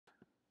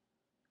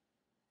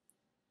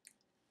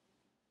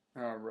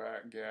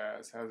Alright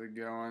guys, how's it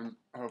going?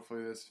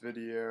 Hopefully this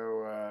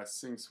video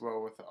syncs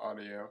well with the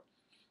audio.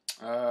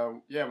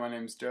 Yeah, my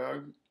name's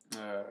Doug.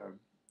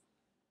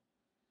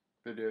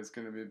 Video is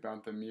going to be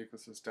about the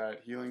mucus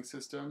diet healing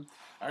system.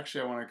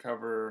 Actually, I want to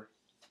cover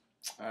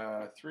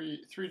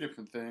three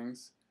different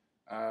things.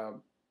 Uh,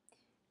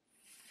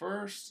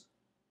 First,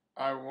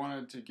 I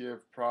wanted to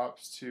give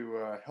props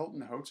to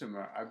Hilton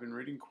Hotema. I've been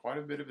reading quite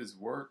a bit of his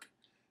work,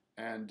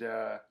 and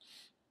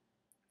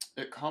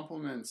it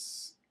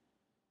complements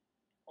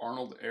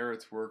Arnold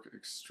Ehret's work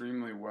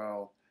extremely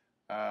well,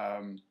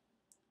 um,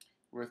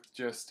 with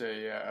just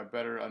a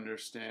better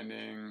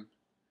understanding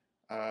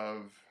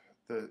of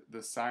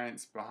the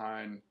science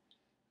behind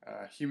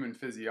human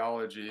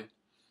physiology.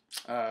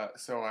 So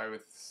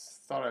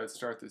thought I would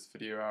start this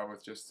video out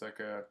with just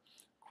like a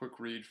quick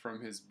read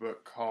from his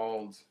book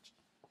called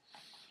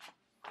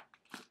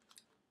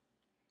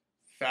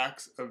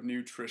Facts of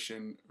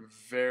Nutrition.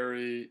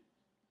 Very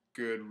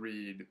good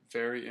read,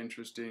 very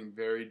interesting,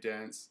 very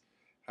dense,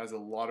 has a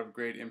lot of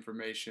great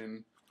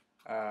information,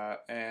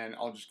 and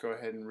I'll just go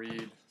ahead and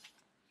read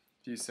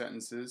a few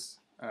sentences.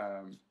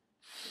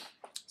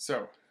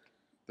 So,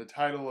 the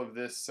title of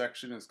this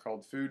section is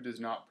called Food Does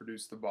Not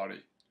Produce the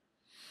Body.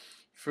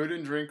 Food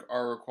and drink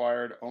are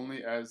required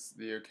only as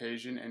the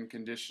occasion and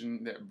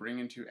condition that bring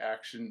into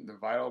action the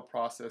vital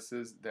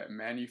processes that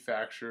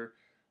manufacture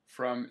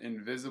from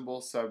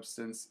invisible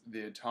substance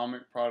the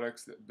atomic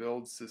products that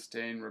build,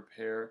 sustain,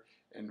 repair,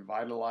 and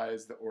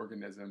vitalize the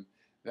organism.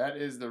 That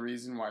is the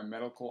reason why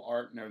medical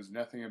art knows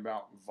nothing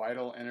about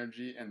vital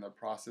energy and the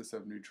process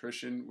of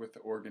nutrition with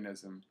the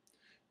organism.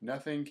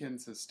 Nothing can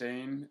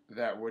sustain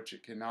that which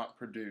it cannot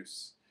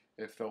produce.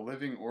 If the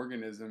living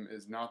organism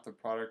is not the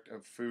product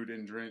of food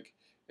and drink,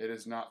 it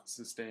is not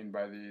sustained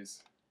by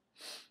these.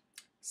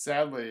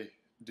 Sadly,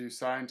 do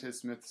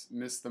scientists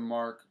miss the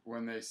mark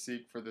when they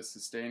seek for the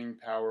sustaining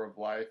power of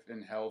life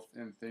and health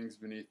in things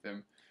beneath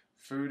them.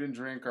 Food and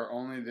drink are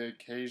only the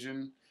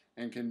occasion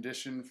and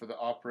condition for the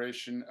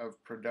operation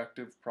of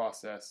productive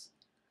process,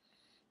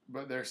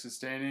 but their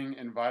sustaining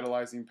and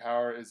vitalizing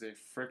power is a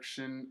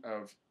friction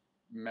of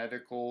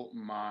medical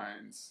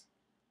minds.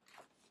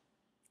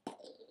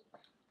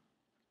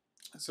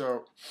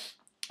 So,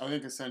 I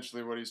think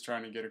essentially what he's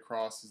trying to get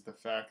across is the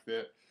fact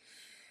that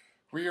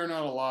we are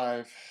not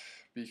alive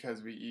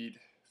because we eat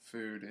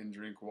food and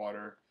drink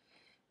water.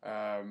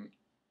 Um,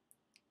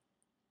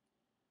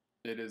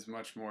 it is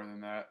much more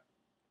than that.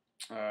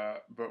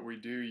 But we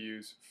do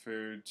use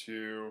food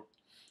to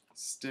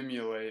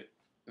stimulate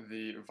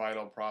the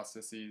vital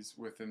processes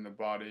within the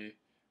body,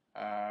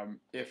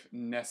 if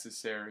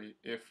necessary,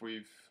 if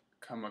we've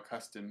come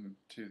accustomed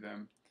to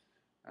them.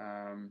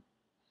 Um,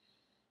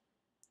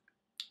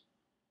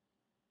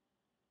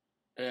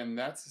 and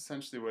that's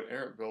essentially what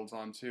Eric builds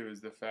on too,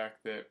 is the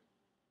fact that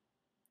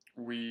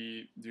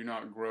we do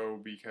not grow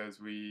because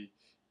we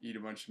eat a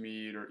bunch of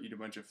meat or eat a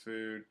bunch of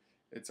food.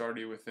 It's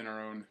already within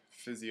our own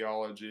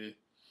physiology,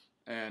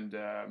 and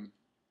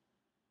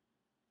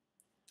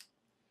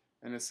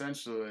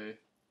essentially,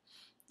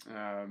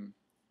 um,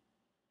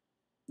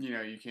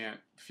 you can't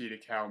feed a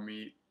cow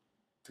meat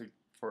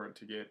for it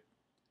to get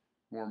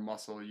more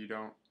muscle. You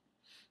don't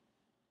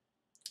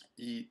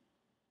eat,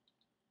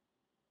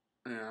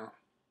 you know.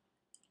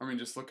 I mean,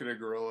 just look at a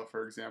gorilla,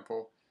 for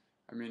example.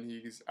 I mean,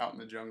 he's out in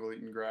the jungle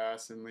eating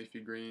grass and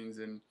leafy greens,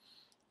 and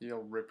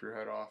he'll rip your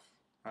head off.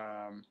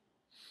 Um,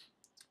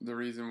 the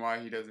reason why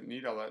he doesn't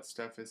need all that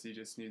stuff is he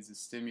just needs to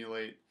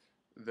stimulate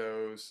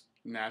those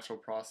natural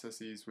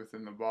processes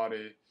within the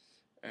body,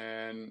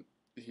 and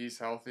he's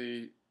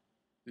healthy.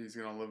 He's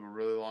going to live a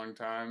really long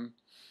time.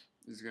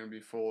 He's going to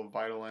be full of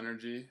vital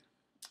energy.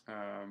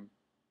 Um,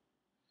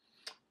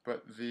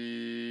 but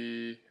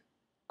the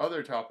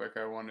other topic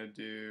I wanted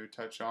to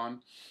touch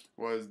on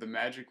was the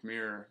magic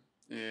mirror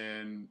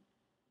in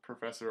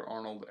Professor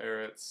Arnold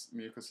Ehret's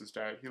Mucus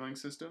Diet Healing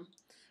System.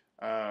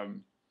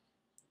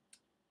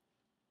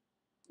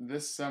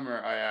 This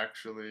summer I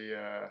actually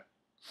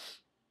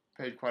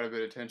paid quite a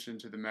bit of attention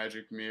to the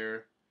magic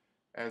mirror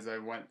as I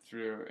went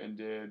through and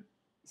did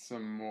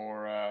some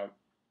more,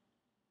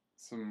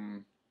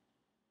 some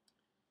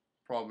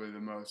probably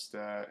the most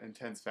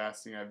intense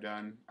fasting I've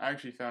done. I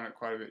actually found it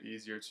quite a bit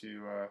easier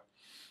to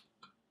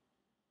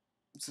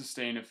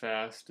sustain a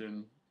fast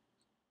and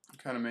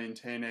kind of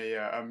maintain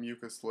a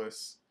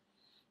mucusless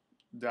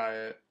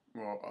diet,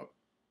 well, a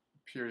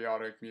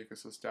periodic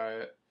mucusless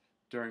diet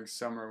during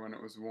summer when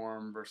it was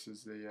warm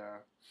versus the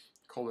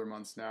colder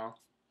months now.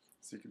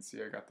 So you can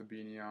see I got the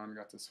beanie on,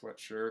 got the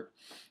sweatshirt,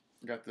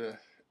 got the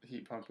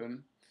heat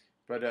pumping.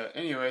 But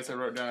anyways, I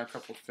wrote down a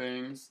couple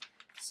things.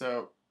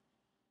 So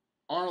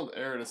Arnold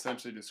Ehret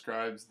essentially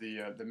describes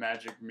the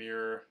magic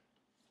mirror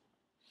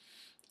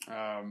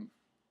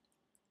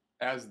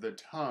as the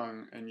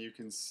tongue, and you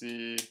can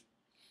see,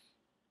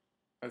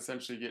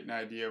 essentially get an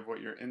idea of what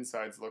your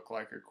insides look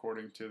like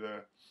according to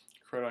the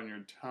crud on your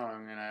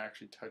tongue, and I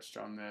actually touched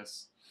on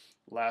this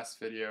last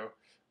video.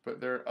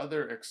 But there are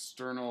other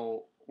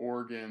external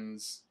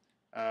organs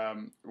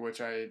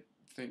which I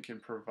think can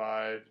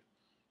provide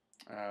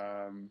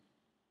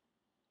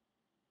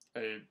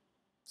a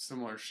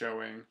similar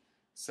showing,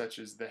 such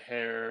as the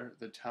hair,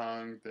 the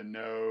tongue, the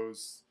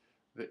nose,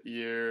 the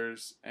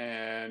ears,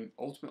 and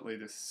ultimately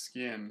the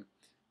skin.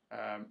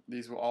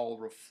 These will all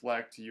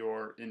reflect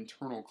your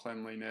internal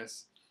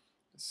cleanliness,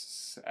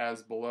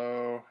 as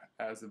below,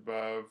 as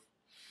above.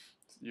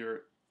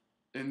 Your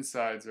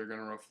insides are going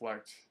to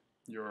reflect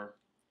your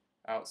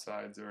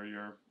outsides or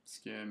your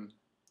skin.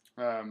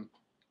 Um,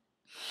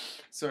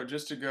 so,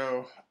 just to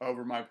go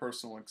over my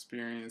personal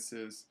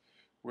experiences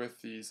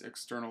with these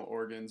external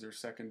organs or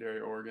secondary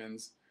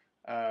organs,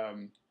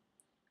 um,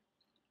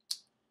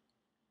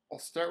 I'll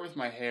start with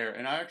my hair,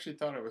 and I actually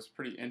thought it was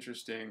pretty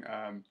interesting.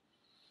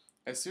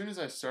 As soon as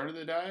I started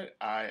the diet,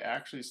 I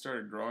actually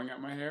started growing out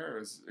my hair. It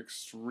was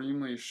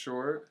extremely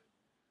short.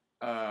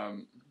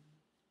 Um,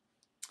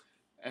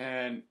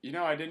 and,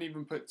 I didn't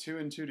even put two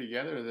and two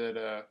together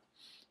that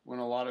when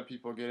a lot of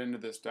people get into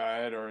this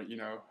diet or,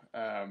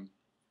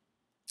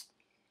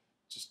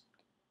 just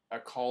a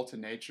call to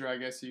nature, I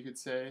guess you could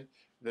say,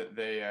 that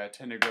they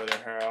tend to grow their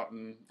hair out.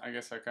 And I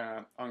guess I kind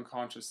of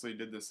unconsciously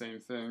did the same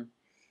thing.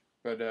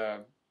 But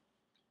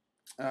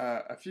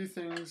a few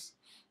things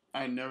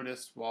I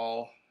noticed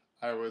while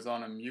I was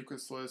on a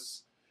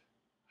mucusless,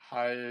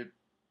 high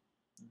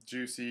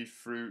juicy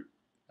fruit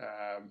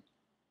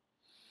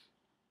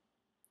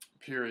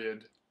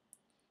period,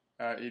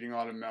 eating a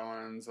lot of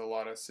melons, a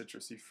lot of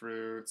citrusy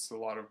fruits, a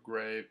lot of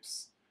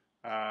grapes,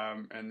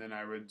 and then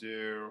I would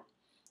do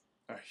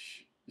a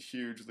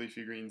huge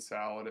leafy green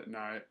salad at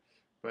night.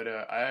 But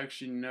I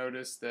actually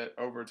noticed that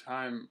over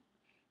time,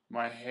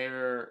 my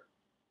hair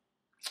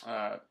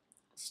uh,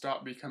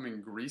 stopped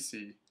becoming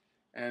greasy,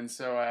 and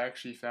so I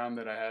actually found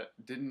that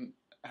didn't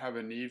have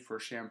a need for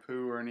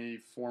shampoo or any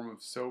form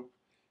of soap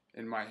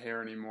in my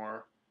hair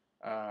anymore.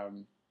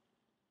 Um,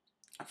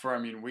 for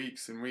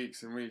weeks and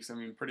weeks and weeks.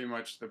 Pretty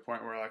much to the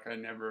point where like I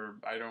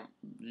don't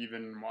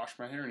even wash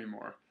my hair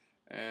anymore,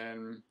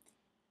 and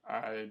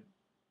I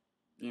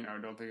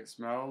don't think it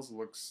smells,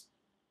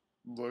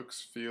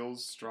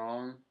 feels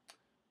strong.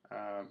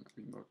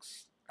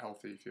 Looks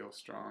healthy, feels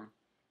strong.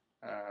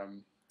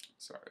 Um,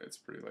 Sorry, it's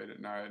pretty late at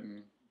night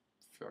and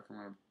I feel like I'm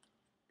gonna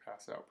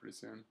pass out pretty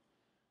soon.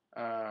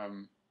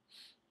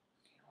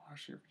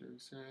 Wash your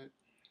produce, right?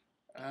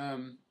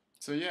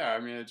 So yeah,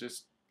 it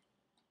just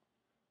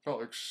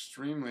felt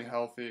extremely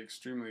healthy,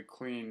 extremely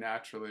clean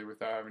naturally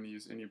without having to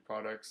use any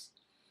products.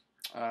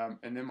 And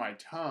then my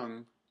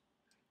tongue,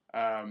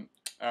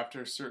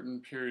 after a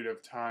certain period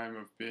of time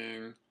of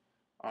being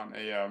on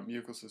a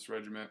mucusless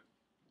regimen,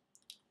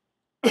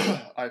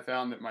 I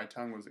found that my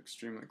tongue was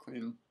extremely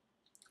clean.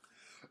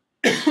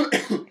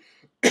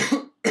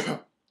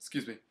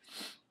 Excuse me.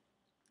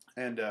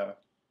 And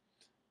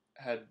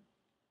had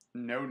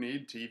no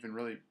need to even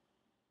really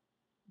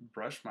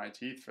brush my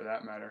teeth for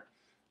that matter.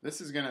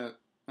 This is gonna,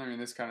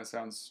 this kind of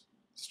sounds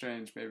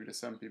strange maybe to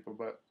some people,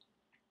 but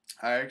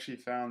I actually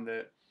found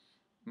that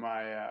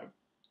my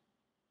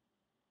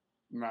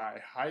my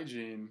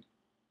hygiene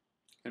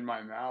in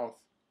my mouth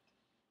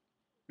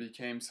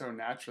became so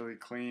naturally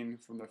clean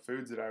from the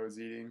foods that I was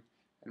eating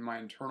and my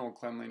internal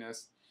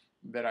cleanliness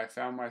that I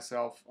found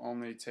myself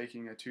only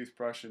taking a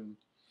toothbrush and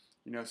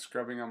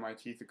scrubbing on my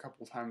teeth a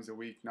couple times a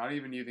week, not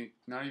even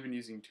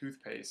using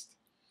toothpaste.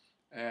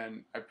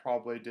 And I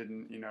probably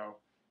didn't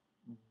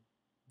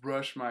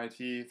brush my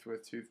teeth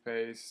with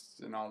toothpaste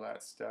and all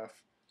that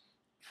stuff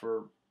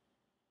for,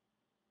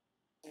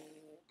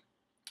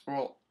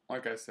 well,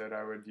 like I said,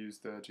 I would use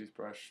the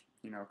toothbrush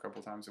a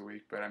couple times a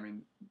week, but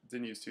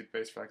didn't use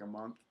toothpaste for like a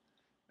month.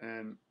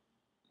 And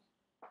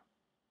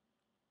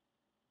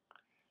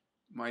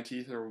my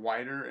teeth are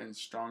whiter and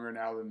stronger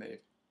now than they've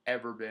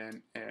ever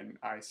been, and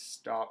I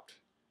stopped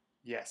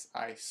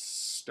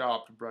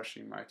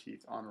brushing my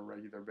teeth on a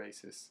regular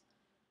basis.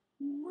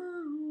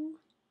 Woo!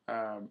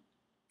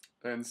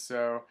 And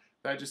so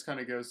that just kind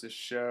of goes to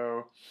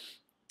show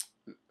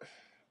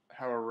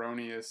how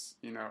erroneous,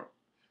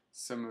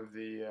 some of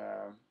the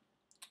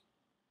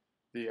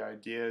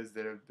ideas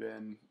that have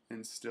been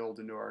instilled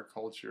into our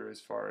culture as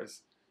far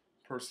as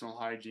personal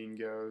hygiene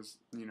goes.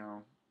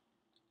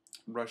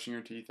 Brushing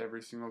your teeth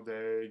every single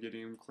day,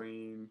 getting them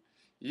clean,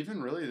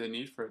 even really the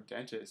need for a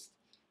dentist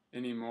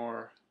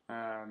anymore.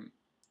 I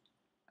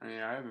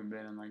haven't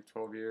been in like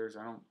 12 years.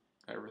 I don't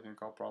ever think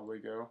I'll probably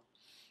go.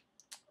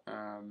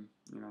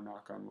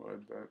 Knock on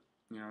wood, but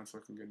it's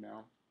looking good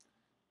now.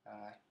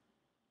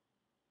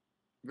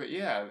 But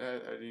yeah,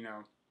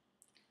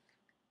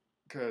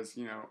 because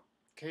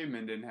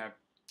cavemen didn't have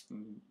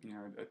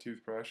a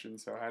toothbrush, and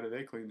so how do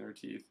they clean their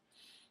teeth?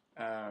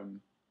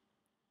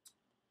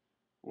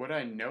 What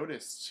I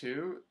noticed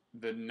too,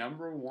 the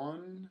number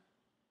one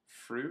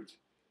fruit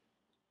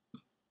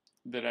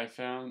that I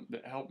found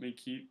that helped me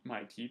keep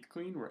my teeth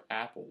clean were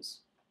apples.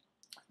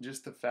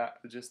 Just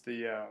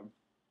the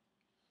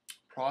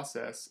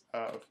process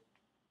of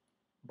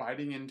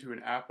biting into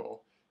an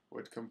apple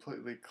would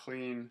completely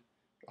clean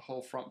the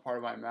whole front part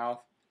of my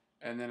mouth,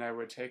 and then I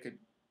would take a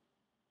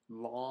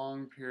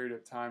long period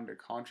of time to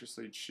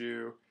consciously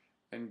chew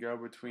and go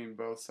between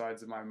both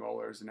sides of my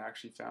molars, and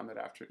actually found that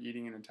after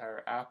eating an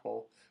entire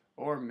apple,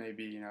 or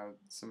maybe, you know,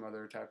 some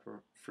other type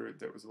of fruit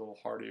that was a little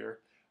hardier,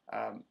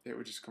 it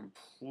would just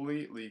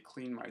completely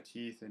clean my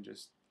teeth, and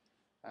just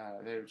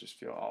they would just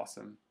feel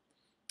awesome.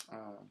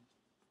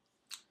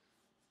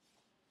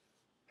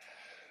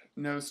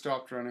 No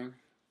stopped running.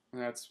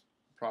 That's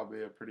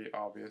probably a pretty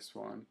obvious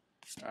one.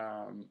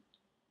 Um,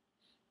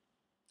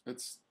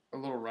 it's a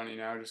little runny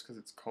now just because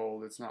it's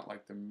cold. It's not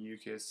like the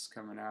mucus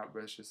coming out,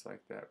 but it's just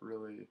like that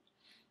really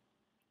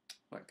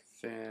like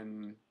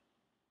thin,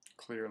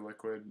 clear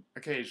liquid.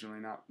 Occasionally,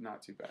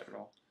 not too bad at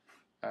all.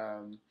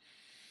 Um,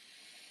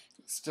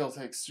 Still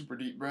take super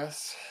deep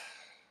breaths.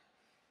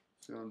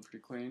 Feeling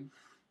pretty clean.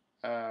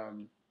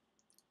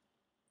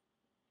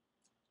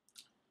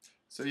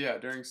 So yeah,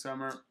 during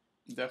summer,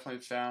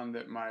 definitely found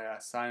that my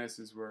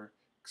sinuses were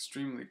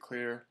extremely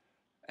clear,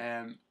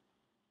 and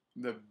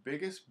the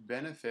biggest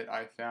benefit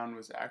I found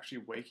was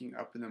actually waking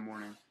up in the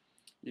morning.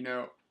 You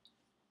know,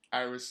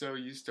 I was so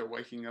used to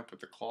waking up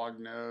with a clogged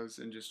nose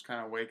and just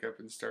kind of wake up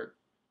and start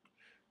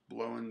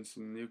blowing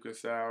some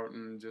mucus out,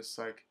 and just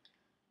like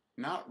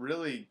not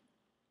really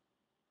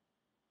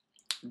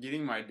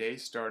getting my day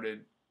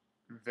started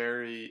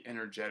very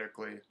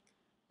energetically.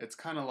 It's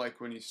kind of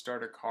like when you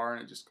start a car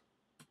and it just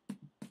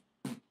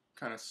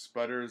kind of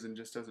sputters and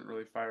just doesn't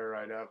really fire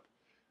right up.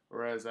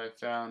 Whereas I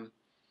found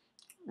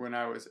when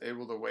I was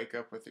able to wake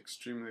up with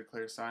extremely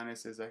clear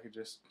sinuses, I could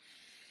just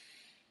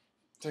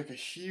take a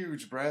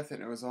huge breath,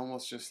 and it was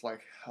almost just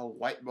like a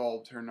light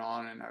bulb turned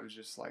on, and I was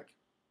just like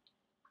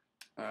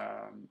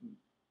um,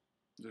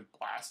 just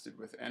blasted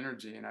with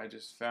energy. And I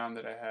just found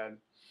that I had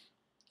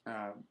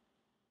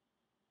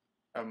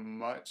a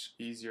much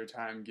easier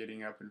time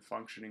getting up and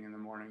functioning in the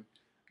morning,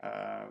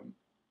 um,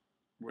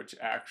 which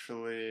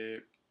actually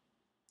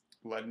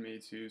led me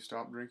to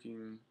stop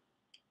drinking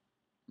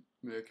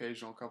the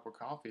occasional cup of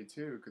coffee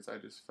too, because I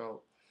just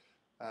felt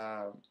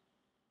uh,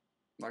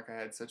 like I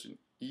had such an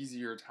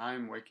easier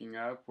time waking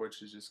up,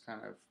 which is just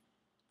kind of,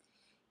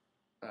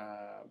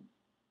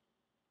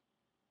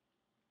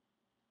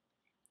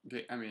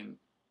 I mean,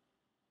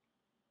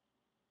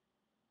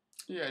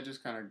 yeah, it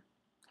just kind of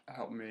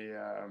helped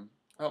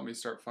me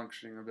start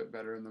functioning a bit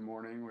better in the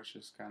morning, which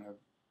just kind of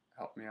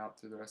helped me out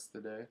through the rest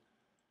of the day.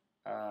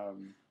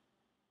 Um,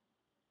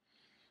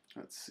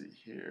 let's see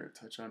here,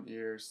 touch on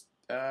ears.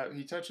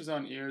 He touches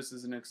on ears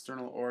as an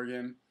external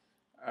organ.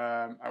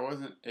 I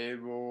wasn't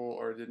able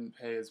or didn't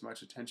pay as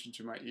much attention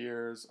to my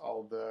ears,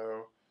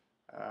 although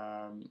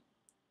um,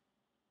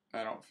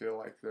 I don't feel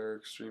like they're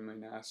extremely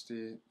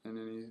nasty in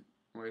any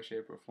way,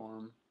 shape, or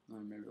form.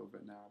 Maybe a little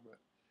bit now, but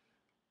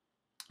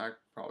I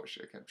probably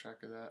should have kept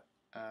track of that.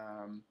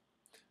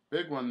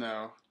 Big one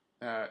though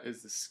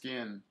is the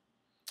skin.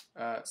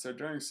 So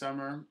during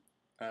summer,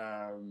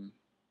 I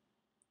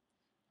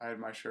had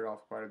my shirt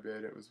off quite a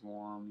bit. It was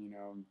warm, you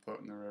know,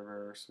 floating in the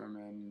river,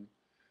 swimming,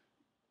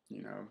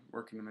 you know,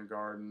 working in the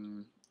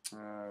garden,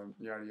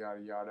 yada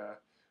yada yada.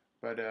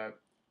 But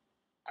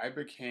I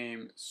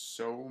became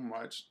so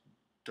much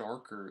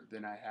darker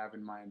than I have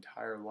in my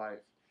entire life.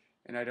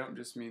 And I don't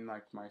just mean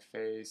like my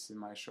face and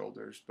my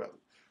shoulders, but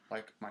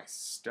like my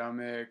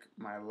stomach,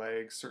 my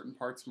legs, certain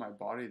parts of my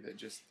body that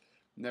just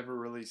never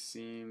really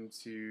seemed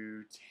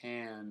to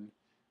tan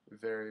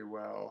very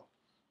well.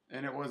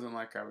 And it wasn't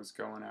like I was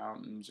going out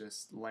and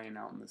just laying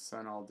out in the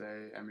sun all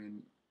day. I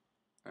mean,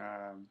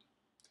 um,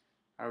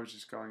 I was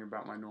just going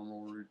about my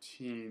normal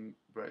routine,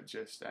 but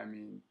just, I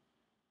mean,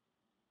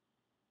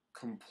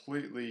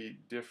 completely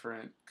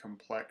different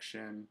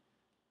complexion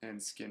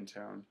and skin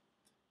tone.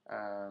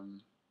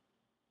 Um,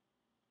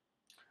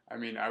 I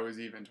mean, I was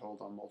even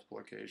told on multiple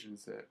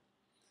occasions that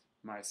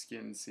my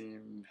skin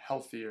seemed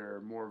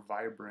healthier, more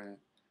vibrant,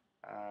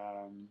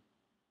 um,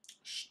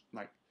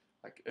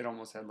 like it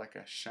almost had like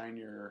a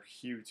shinier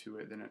hue to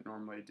it than it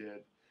normally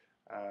did,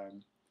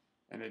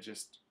 and it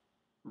just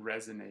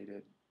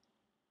resonated.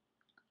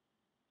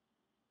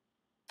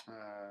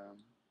 Um,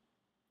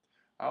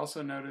 I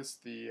also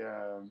noticed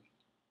the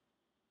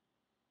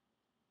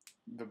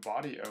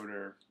body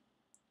odor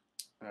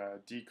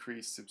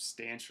decreased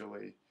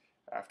substantially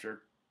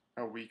after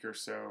a week or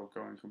so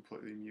going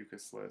completely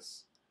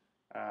mucusless,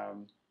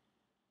 um,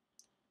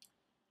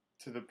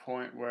 to the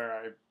point where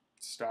I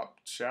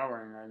stopped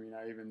showering. I mean,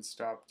 I even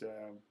stopped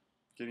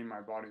getting my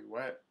body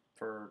wet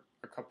for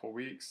a couple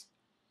weeks,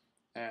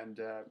 and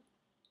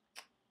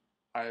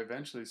I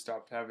eventually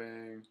stopped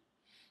having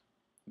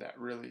that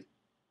really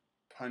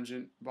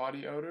pungent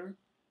body odor.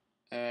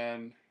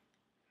 And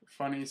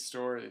funny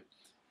story,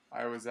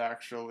 I was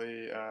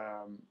actually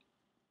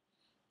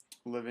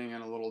living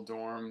in a little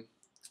dorm.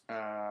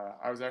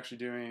 I was actually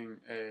doing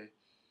a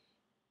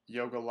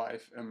yoga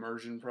life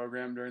immersion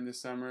program during the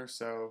summer,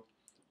 so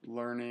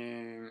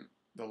learning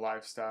the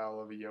lifestyle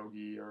of a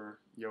yogi or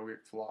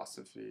yogic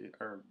philosophy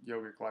or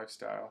yogic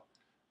lifestyle,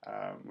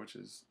 which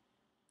is,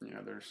 you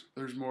know,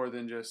 there's more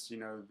than just, you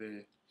know,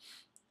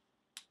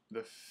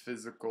 the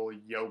physical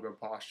yoga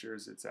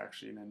postures. It's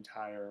actually an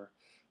entire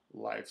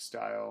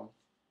lifestyle.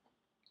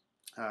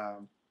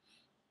 Um,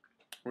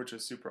 which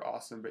was super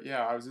awesome. But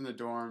yeah, I was in the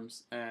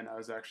dorms and I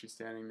was actually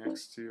standing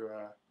next to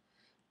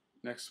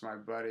my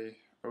buddy.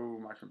 Oh,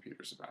 my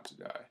computer's about to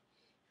die.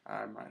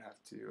 I might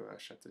have to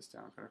shut this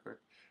down kind of quick.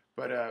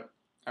 But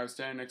I was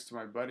standing next to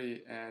my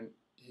buddy and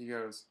he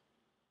goes,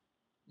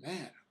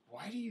 "Man,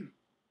 why do you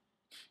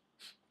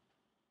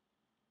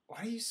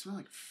smell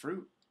like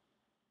fruit?"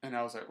 And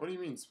I was like, "What do you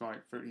mean smell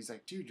like fruit?" He's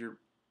like, "Dude, your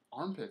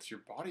armpits,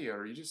 your body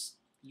odor,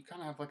 you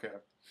kind of have like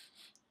a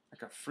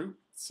fruit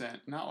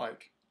scent, not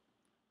like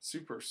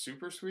super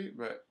super sweet,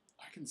 but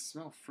I can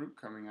smell fruit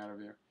coming out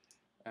of you."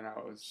 And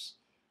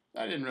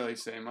I didn't really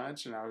say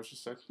much, and I was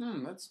just like,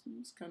 that's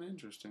kind of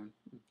interesting.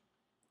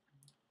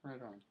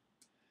 Right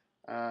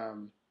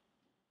on.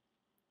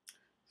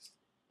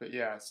 But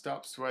yeah,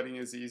 stop sweating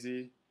is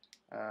easy.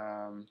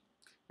 Um,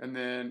 and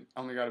then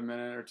only got a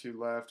minute or two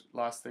left.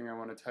 Last thing I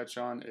want to touch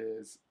on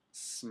is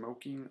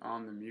smoking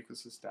on the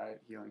mucosal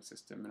diet healing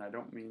system, and I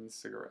don't mean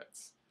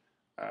cigarettes.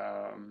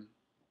 Um,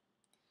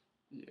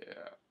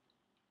 yeah.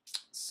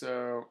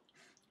 So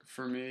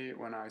for me,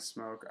 when I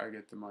smoke, I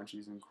get the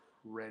munchies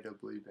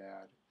incredibly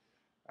bad,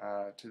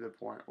 to the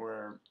point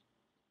where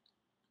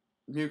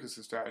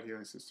mucosal diet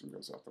healing system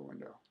goes out the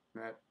window.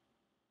 That,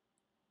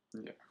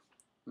 yeah,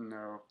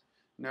 no,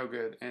 no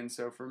good. And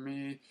so for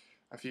me,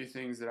 a few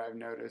things that I've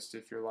noticed,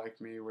 if you're like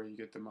me, where you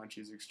get the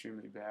munchies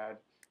extremely bad,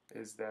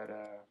 is that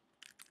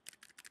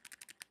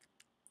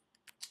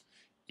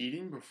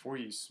eating before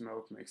you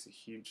smoke makes a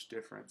huge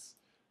difference.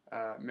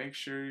 Make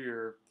sure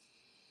you're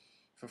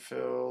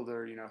fulfilled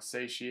or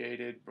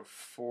satiated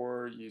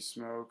before you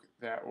smoke.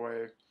 That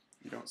way,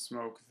 you don't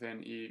smoke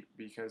then eat,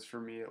 because for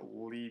me it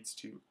leads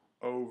to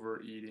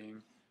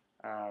overeating,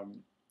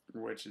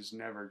 which is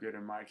never good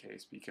in my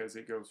case because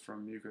it goes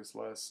from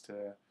mucusless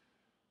to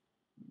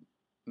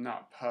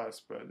not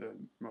pus, but the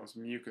most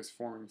mucus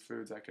forming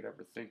foods I could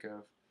ever think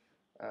of.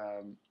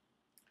 Um,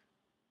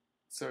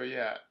 so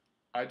yeah,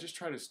 I just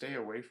try to stay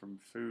away from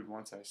food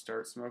once I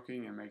start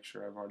smoking and make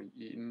sure I've already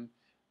eaten.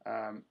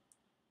 Um,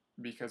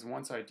 because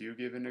once I do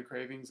give into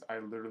cravings, I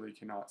literally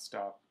cannot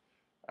stop.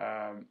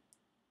 Um,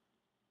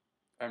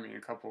 I mean,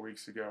 a couple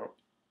weeks ago,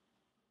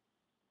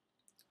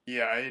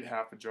 yeah, I ate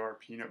half a jar of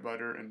peanut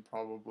butter and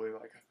probably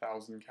like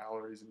 1,000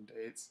 calories in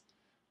dates.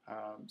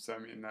 So I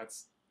mean,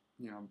 that's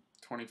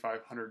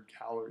 2,500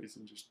 calories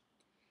in just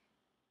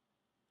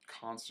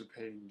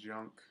constipating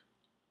junk.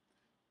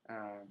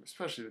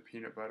 Especially the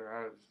peanut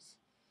butter.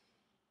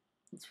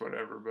 It's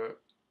whatever,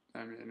 but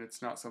I mean,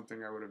 it's not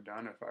something I would have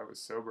done if I was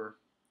sober,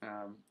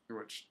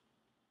 which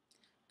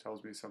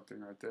tells me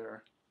something right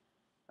there.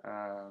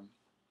 Um,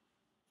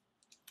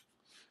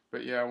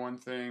 but yeah, one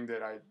thing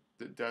that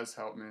does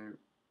help me,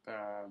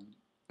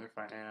 if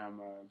I am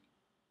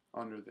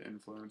under the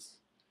influence,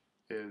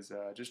 is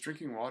just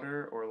drinking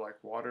water, or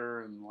like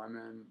water and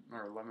lemon,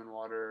 or lemon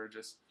water,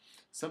 just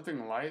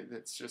something light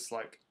that's just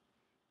like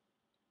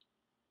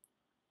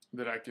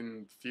that I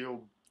can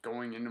feel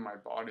going into my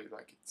body.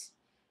 Like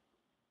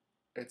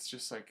it's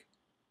just like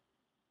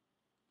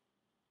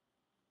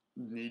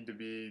need to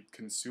be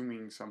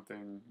consuming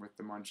something with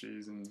the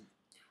munchies, and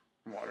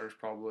water is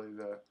probably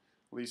the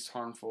least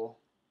harmful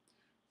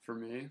for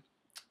me.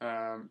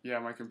 Yeah,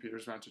 my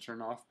computer's about to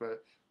turn off,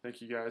 but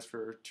thank you guys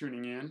for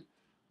tuning in.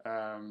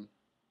 Um,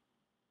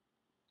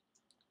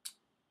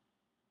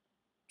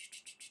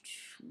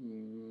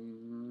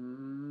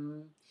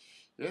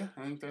 yeah,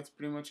 I think that's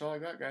pretty much all I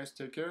got, guys.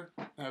 Take care.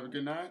 Have a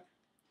good night.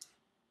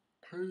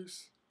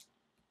 Peace.